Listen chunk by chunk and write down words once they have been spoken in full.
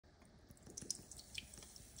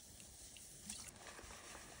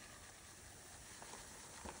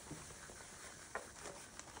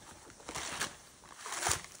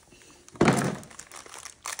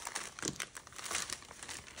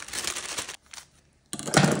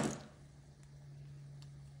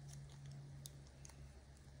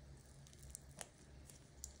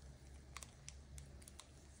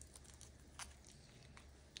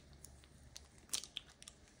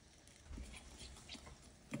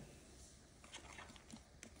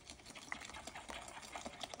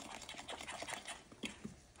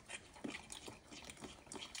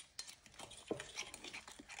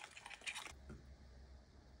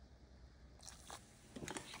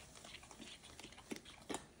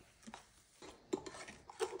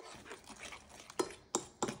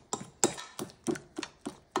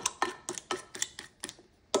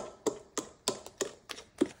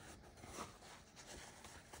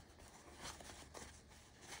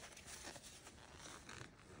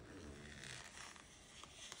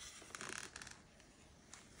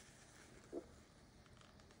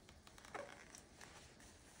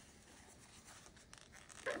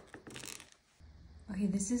Okay,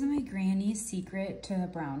 this is my granny's secret to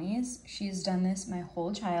brownies. She's done this my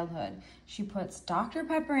whole childhood. She puts Dr.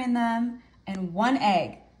 Pepper in them and 1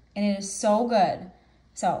 egg, and it is so good.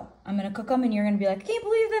 So I'm gonna cook them and you're gonna be like, I can't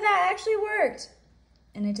believe that that actually worked.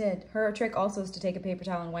 And it did. Her trick also is to take a paper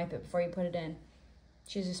towel and wipe it before you put it in.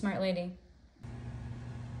 She's a smart lady.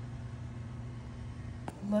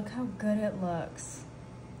 Look how good it looks.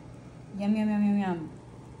 Yum, yum, yum, yum, yum.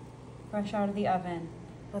 Fresh out of the oven.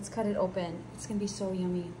 Let's cut it open. It's gonna be so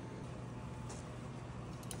yummy.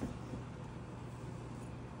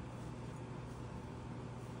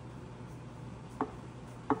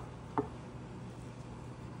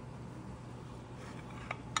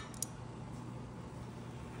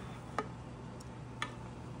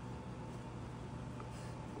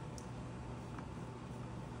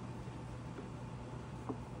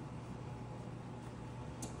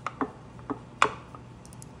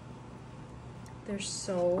 They're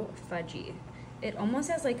so fudgy. It almost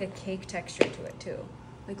has like a cake texture to it too.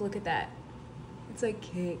 Like, look at that. It's like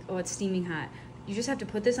cake. Oh, it's steaming hot. You just have to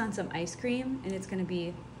put this on some ice cream and it's gonna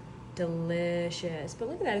be delicious. But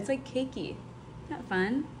look at that, it's like cakey. Isn't that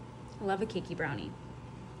fun? I love a cakey brownie.